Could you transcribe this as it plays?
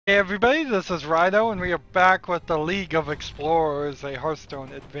everybody, this is Rydo, and we are back with the League of Explorers, a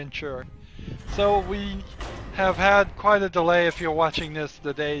Hearthstone adventure. So we have had quite a delay, if you're watching this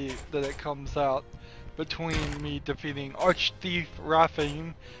the day that it comes out, between me defeating Archthief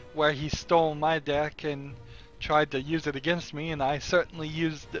Raafam, where he stole my deck and tried to use it against me, and I certainly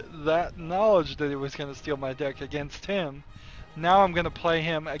used that knowledge that he was going to steal my deck against him. Now I'm going to play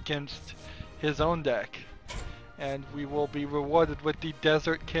him against his own deck. And we will be rewarded with the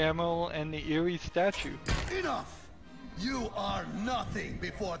desert camel and the eerie statue. Enough! You are nothing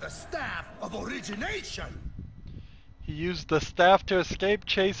before the staff of origination! He used the staff to escape,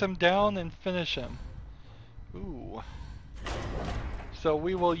 chase him down, and finish him. Ooh. So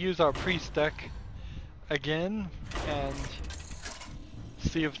we will use our priest deck again and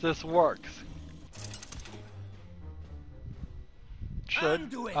see if this works.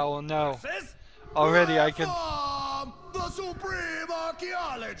 Should. I will know. Already I can... Raafam, the supreme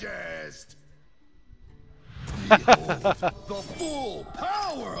archaeologist! Behold the full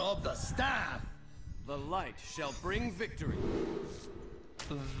power of the staff! The light shall bring victory.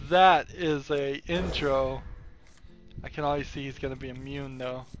 That is a intro. I can always see he's gonna be immune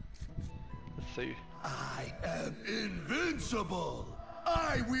though. Let's see. I am invincible!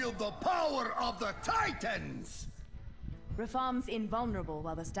 I wield the power of the Titans! Raafam's invulnerable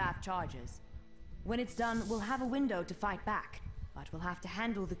while the staff charges. When it's done, we'll have a window to fight back, but we'll have to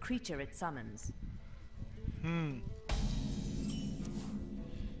handle the creature it summons.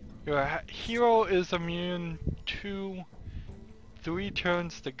 Your hero is immune to 3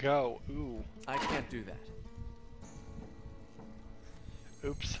 turns to go. Ooh. I can't do that.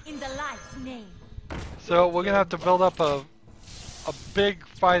 Oops. In the light's name. So we're gonna have to build up a big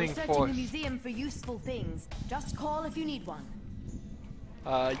fighting We're searching force. the museum for useful things. Just call if you need one.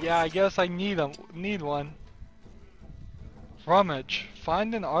 Yeah, I guess I need one. Rummage.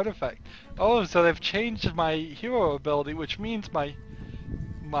 Find an artifact. Oh, so they've changed my hero ability, which means my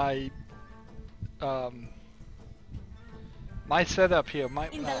setup here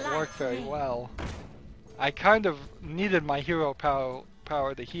might not work very well. I kind of needed my hero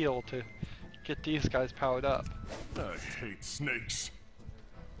power to heal to get these guys powered up. I hate snakes.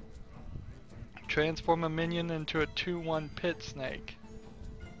 Transform a minion into a 2/1 pit snake.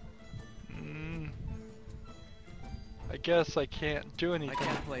 I guess I can't do anything. I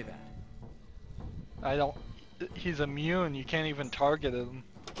can't play that. I don't... He's immune, you can't even target him.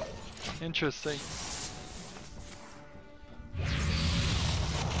 Interesting.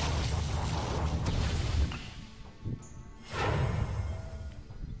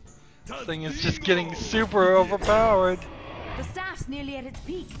 This thing is just getting super overpowered. The staff's nearly at its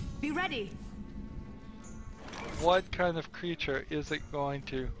peak. Be ready. What kind of creature is it going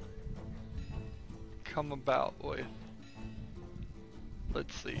to come about with?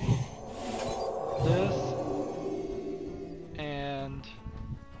 Let's see. This and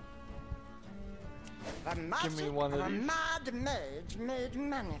give me one of these. Mad mage made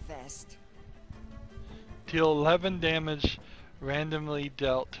manifest. Deal 11 damage randomly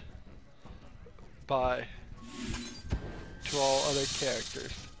dealt by to all other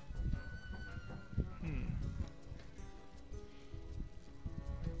characters.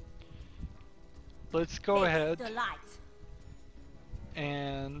 Let's go ahead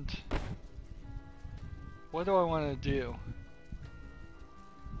and what do I want to do?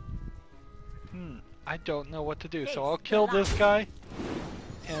 I don't know what to do, so I'll kill this guy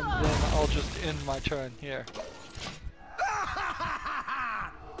and then I'll just end my turn here.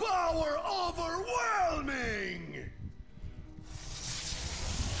 Power overwhelming!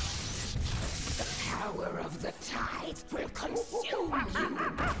 The power of the tide will consume you.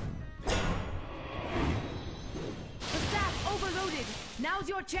 The staff overloaded. Now's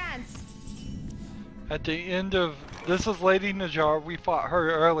your chance. At the end of... This is Lady Najjar, we fought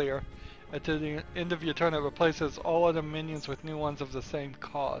her earlier. At the end of your turn it replaces all other minions with new ones of the same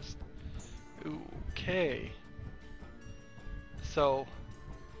cost. Okay. So...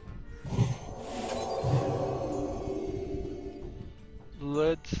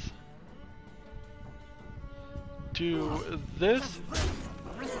 let's do this.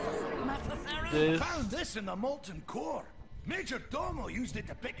 I found this in the molten core. Major Domo used it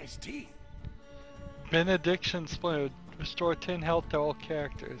to pick his teeth. Benediction Splinter. Restore 10 health to all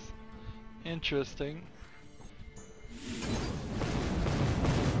characters. Interesting.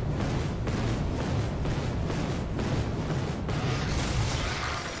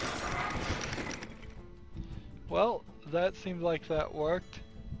 Well, that seemed like that worked.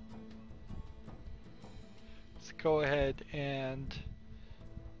 Let's go ahead and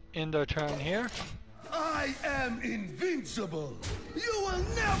end our turn here. I am invincible. You will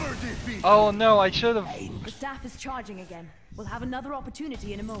never defeat me. Oh no, I should have. The staff is charging again. We'll have another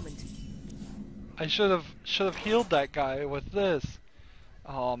opportunity in a moment. I should have healed that guy with this.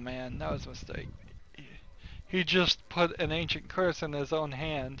 Oh man, that was a mistake. He just put an ancient curse in his own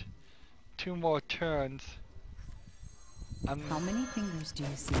hand. 2 more turns. How many fingers do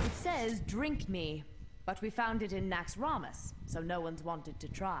you see? It says drink me, but we found it in Naxxramas, so no one's wanted to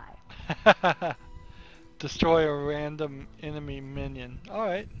try. Destroy a random enemy minion.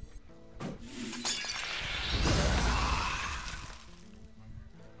 Alright.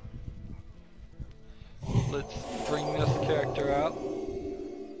 Let's bring this character out.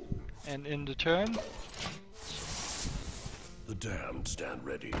 And end the turn. The damned stand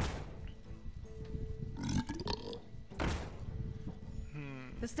ready.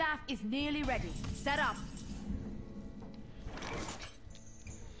 The staff is nearly ready. Set up.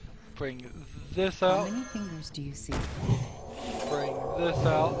 Bring this How out. many fingers do you see? Bring this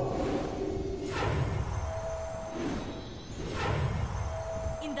out.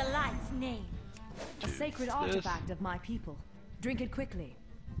 In the light's name. A sacred artifact of my people. Drink it quickly.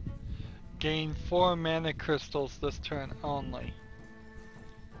 Gain 4 mana crystals this turn only.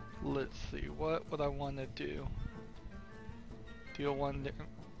 Let's see, what would I want to do? Deal 1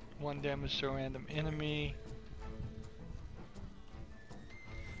 damage to a random enemy.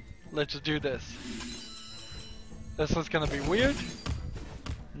 Let's do this. This is gonna be weird.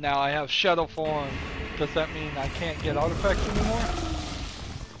 Now I have Shadow Form. Does that mean I can't get artifacts anymore?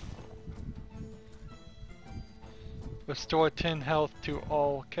 Restore 10 health to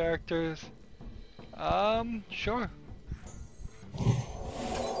all characters. Sure.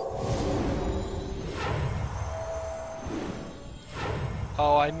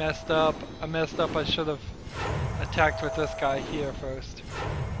 Oh, I messed up. I should have attacked with this guy here first.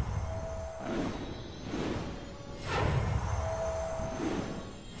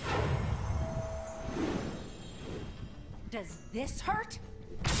 Does this hurt?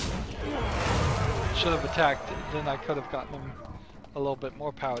 Should have attacked, then I could have gotten him a little bit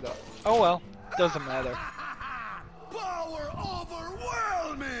more powered up. Oh well, doesn't matter. Power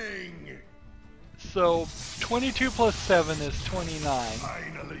overwhelming! So, 22 plus 7 is 29.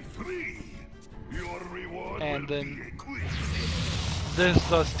 Finally free. Your reward And will then be equipped. this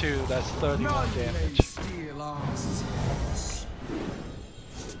does 2, that's 31 damage.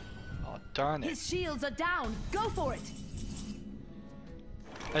 Oh, darn it. His shields are down. Go for it.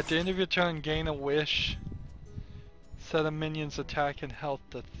 At the end of your turn, gain a wish. Set a minion's attack and health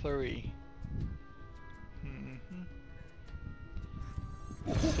to 3.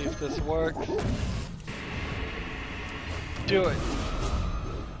 Let's see if this works. Do it.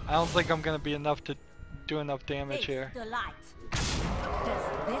 I don't think I'm gonna be enough to do enough damage here. The light. Does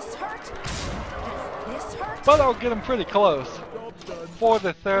this hurt? Does this hurt? But I'll get him pretty close. 4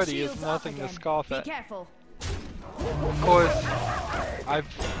 to 30 is Shields nothing up to again. scoff Be at. careful. Of course, I've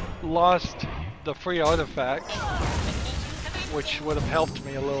lost the free artifact, which would have helped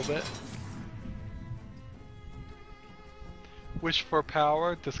me a little bit. Wish for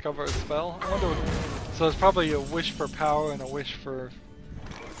power, discover a spell. I wonder what, so it's probably a wish for power and a wish for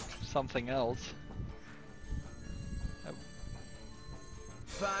something else.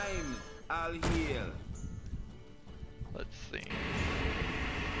 Fine, I'll heal. Let's see.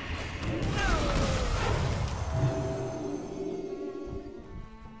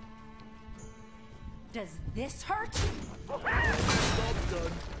 Does this hurt?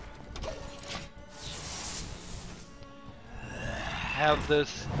 Have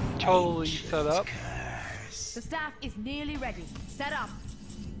this totally set up. The staff is nearly ready. Set up.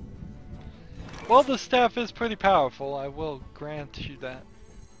 Well, the staff is pretty powerful, I will grant you that.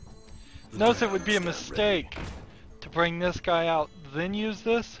 Notice it would be a mistake to bring this guy out, then use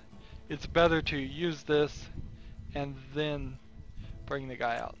this. It's better to use this and then bring the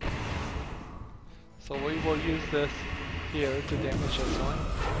guy out. So we will use this here to damage this one.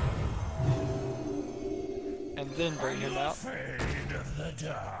 And then bring him out.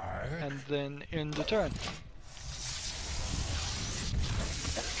 And then end the turn.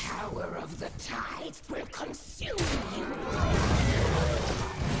 The power of the tide will consume you.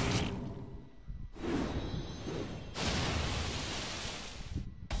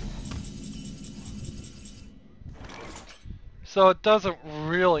 So it doesn't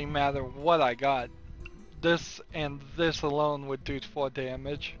really matter what I got. This and this alone would do 4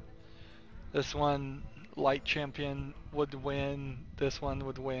 damage. This one, Light Champion, would win. This one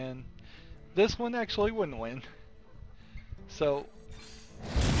would win. This one actually wouldn't win. So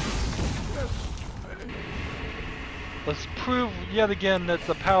Let's prove yet again that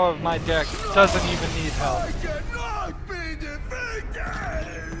the power of my deck doesn't even need help. I cannot be defeated!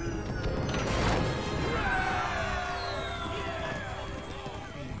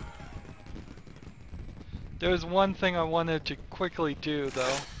 There's one thing I wanted to quickly do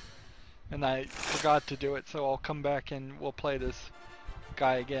though, and I forgot to do it, so I'll come back and we'll play this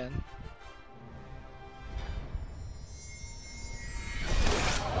guy again.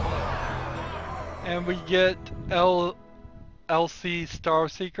 And we get LC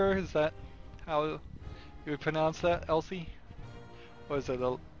Starseeker, is that how you would pronounce that? LC? Or is it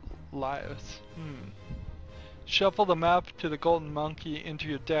Elias? Shuffle the map to the golden monkey into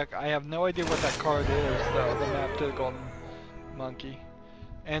your deck. I have no idea what that card is though, the map to the golden monkey.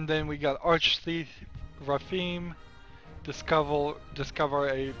 And then we got Archthief Raafam, discover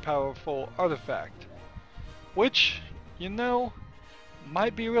a powerful artifact. Which, you know,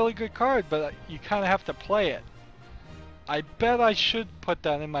 might be a really good card, but you kind of have to play it. I bet I should put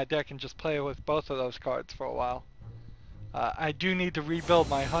that in my deck and just play with both of those cards for a while. I do need to rebuild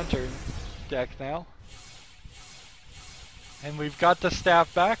my hunter deck now. And we've got the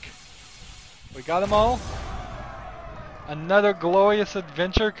staff back. We got them all. Another glorious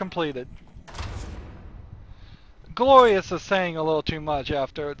adventure completed. Glorious is saying a little too much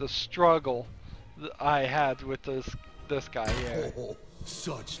after the struggle that I had with this guy here. Oh,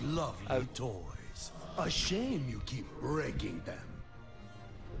 such lovely toys. A shame you keep breaking them.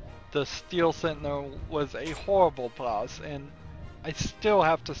 The Steel Sentinel was a horrible boss, and I still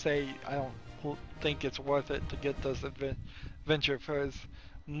have to say I don't think it's worth it to get this adventure for as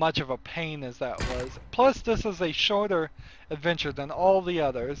much of a pain as that was. Plus, this is a shorter adventure than all the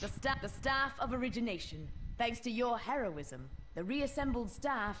others. The staff of origination. Thanks to your heroism, the reassembled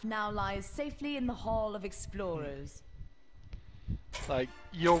staff now lies safely in the Hall of Explorers. Like,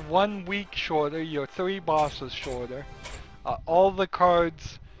 you're 1 week shorter, you're 3 bosses shorter. All the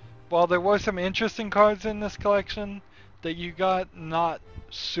cards, while there were some interesting cards in this collection that you got, nothing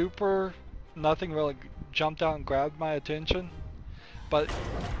really jumped out and grabbed my attention. But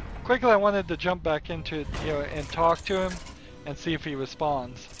quickly I wanted to jump back into it here and talk to him and see if he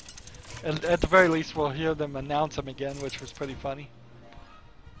responds. And at the very least we'll hear them announce him again, which was pretty funny.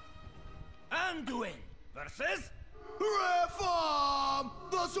 Anduin versus Raafam,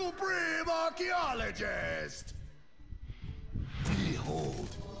 the Supreme Archaeologist! Behold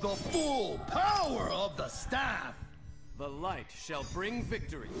the full power of the staff! The light shall bring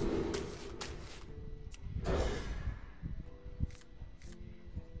victory.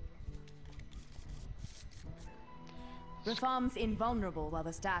 Raafam's invulnerable while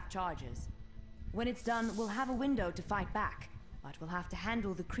the staff charges. When it's done, we'll have a window to fight back, but we'll have to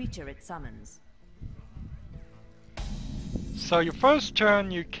handle the creature it summons. So your first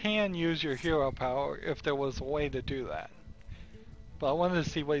turn you can use your hero power if there was a way to do that. But I wanted to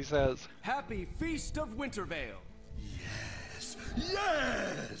see what he says. Happy Feast of Wintervale. Yes!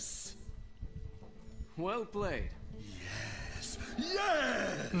 Yes! Well played. Yes!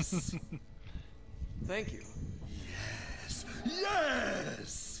 Yes! Thank you. Yes!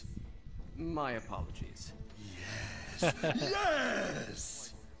 Yes! My apologies. Yes!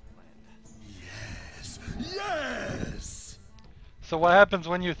 Yes! Yes! Yes! So what happens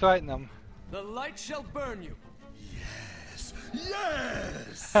when you threaten him? The light shall burn you. Yes!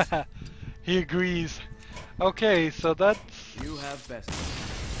 Yes! He agrees. Okay, so that's... You have best.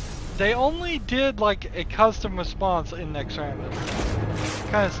 They only did like a custom response in Nexramus.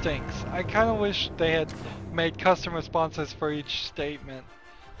 Kinda stinks. I kinda wish they had made custom responses for each statement.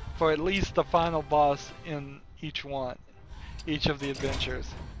 For at least the final boss in each of the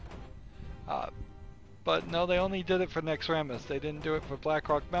adventures. But no, they only did it for Nexramus. They didn't do it for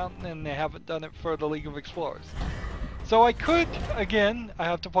Blackrock Mountain, and they haven't done it for the League of Explorers. So I could, again, I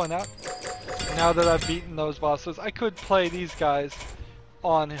have to point out, now that I've beaten those bosses, I could play these guys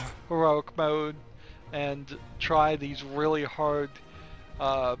on heroic mode and try these really hard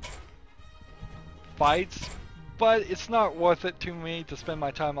fights, but it's not worth it to me to spend my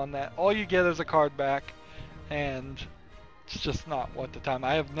time on that. All you get is a card back, and it's just not worth the time.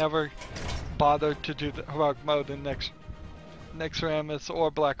 I have never bothered to do the heroic mode in Nexramus or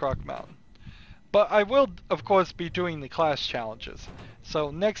Blackrock Mountain. But I will, of course, be doing the class challenges.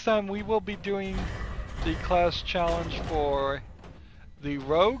 So next time we will be doing the class challenge for the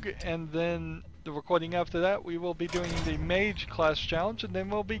Rogue, and then the recording after that we will be doing the Mage class challenge, and then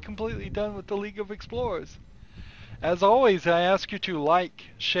we'll be completely done with the League of Explorers. As always, I ask you to like,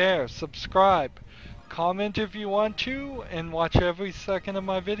 share, subscribe, Comment if you want to, and watch every second of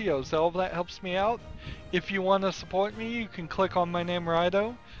my videos. All of that helps me out. If you want to support me, you can click on my name,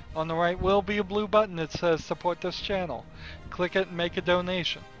 Rydo. On the right will be a blue button that says support this channel. Click it and make a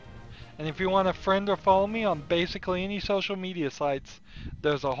donation. And if you want to friend or follow me on basically any social media sites,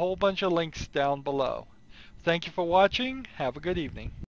 there's a whole bunch of links down below. Thank you for watching. Have a good evening.